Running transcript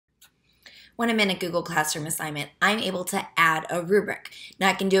When I'm in a Google Classroom assignment, I'm able to add a rubric. Now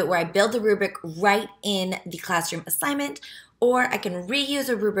I can do it where I build the rubric right in the classroom assignment, or I can reuse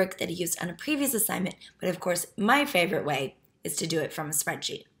a rubric that I used on a previous assignment, but of course my favorite way is to do it from a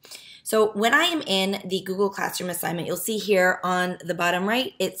spreadsheet. So when I am in the Google Classroom assignment, you'll see here on the bottom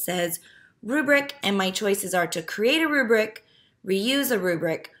right, it says rubric, and my choices are to create a rubric, reuse a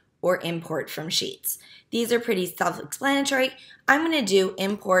rubric, or import from sheets. These are pretty self-explanatory. I'm going to do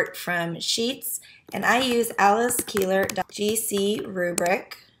import from sheets, and I use Alice Keeler GC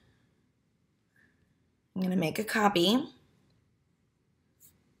rubric. I'm going to make a copy.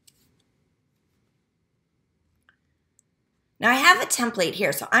 Now I have a template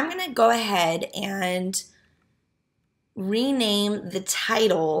here, so I'm going to go ahead and rename the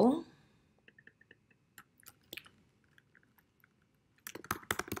title .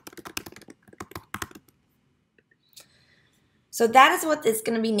 So that is what is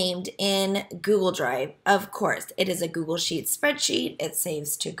going to be named in Google Drive. Of course, it is a Google Sheets spreadsheet. It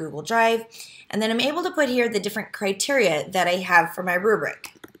saves to Google Drive. And then I'm able to put here the different criteria that I have for my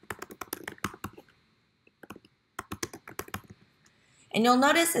rubric. And you'll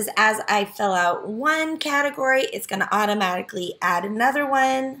notice as I fill out one category, it's going to automatically add another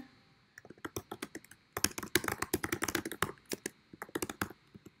one.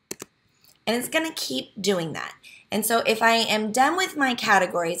 And it's going to keep doing that. And so if I am done with my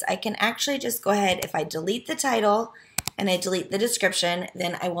categories, I can actually just go ahead, if I delete the title and I delete the description,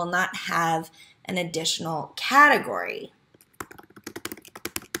 then I will not have an additional category.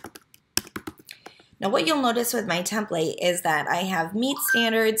 Now what you'll notice with my template is that I have meet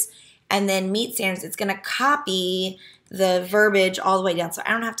standards, and then meet standards, it's going to copy the verbiage all the way down, so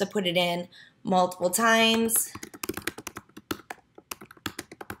I don't have to put it in multiple times.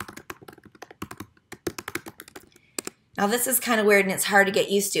 Now this is kind of weird and it's hard to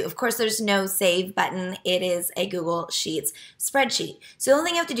get used to. Of course, there's no save button. It is a Google Sheets spreadsheet. So the only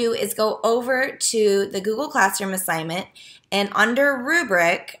thing you have to do is go over to the Google Classroom assignment, and under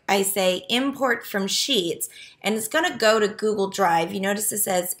Rubric, I say Import from Sheets, and it's going to go to Google Drive. You notice it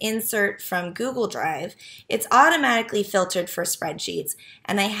says Insert from Google Drive. It's automatically filtered for spreadsheets,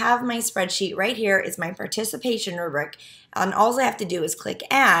 and I have my spreadsheet right here is my participation rubric, and all I have to do is click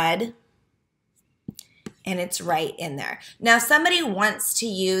Add, and it's right in there. Now, if somebody wants to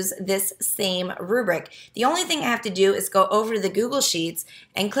use this same rubric, the only thing I have to do is go over to the Google Sheets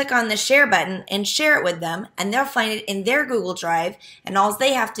and click on the share button and share it with them, and they'll find it in their Google Drive, and all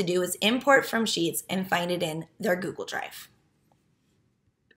they have to do is import from Sheets and find it in their Google Drive.